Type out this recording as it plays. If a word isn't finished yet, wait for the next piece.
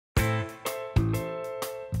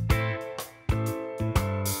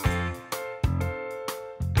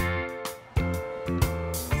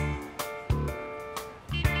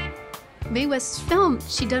Mae West's film,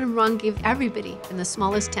 She Done Wrong, gave everybody in the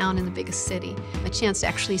smallest town in the biggest city a chance to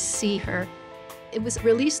actually see her. It was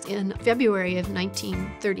released in February of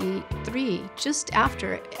 1933, just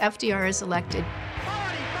after FDR is elected.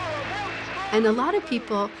 And a lot of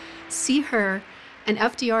people see her and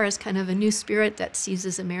FDR as kind of a new spirit that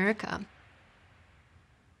seizes America.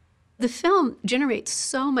 The film generates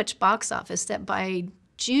so much box office that by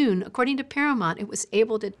June, according to Paramount, it was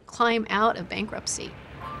able to climb out of bankruptcy.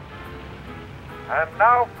 And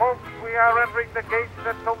now, folks, we are entering the gates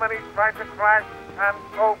that so many try to crash and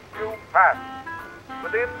so few pass.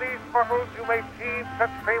 Within these portals, you may see such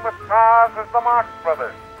famous stars as the Marx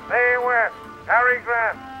Brothers, Mae West, Cary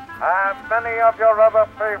Grant, and many of your other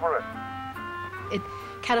favorites. It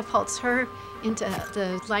catapults her into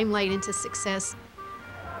the limelight, into success.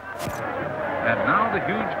 And now the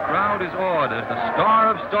huge crowd is awed as the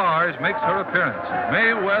star of stars makes her appearance.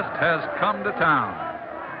 Mae West has come to town.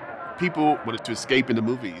 People wanted to escape in the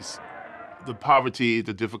movies. The poverty,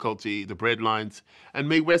 the difficulty, the breadlines. And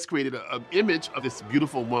Mae West created an image of this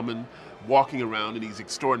beautiful woman walking around in these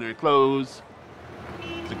extraordinary clothes.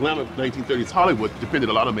 The glamour of 1930s Hollywood depended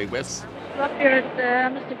a lot on Mae West. We're up here at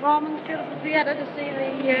Mr. Bowman's beautiful theater to see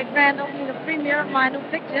the grand opening, the premiere of my new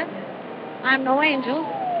picture, I'm No Angel.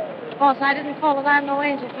 Of course, I didn't call it I'm No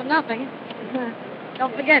Angel for nothing.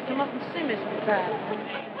 Don't forget, come up and see me sometime.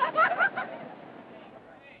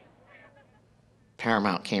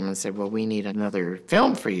 Paramount came and said, well, we need another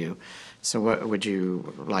film for you, so what would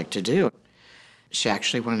you like to do? She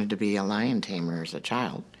actually wanted to be a lion tamer as a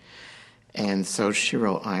child, and so she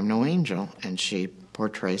wrote I'm No Angel, and she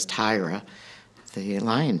portrays Tyra, the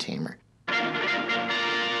lion tamer.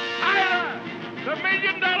 Tyra, the $1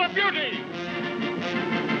 million beauty!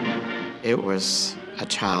 It was a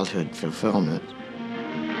childhood fulfillment.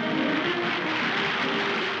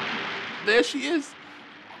 There she is,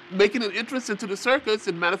 making an entrance into the circus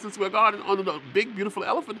in Madison Square Garden on a big, beautiful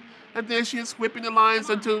elephant, and there she is whipping the lions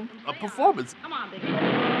into a performance. Come on, baby.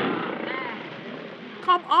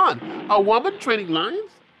 Come on, a woman training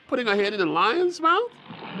lions? Putting her head in a lion's mouth?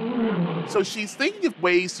 So she's thinking of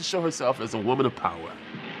ways to show herself as a woman of power,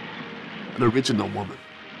 an original woman.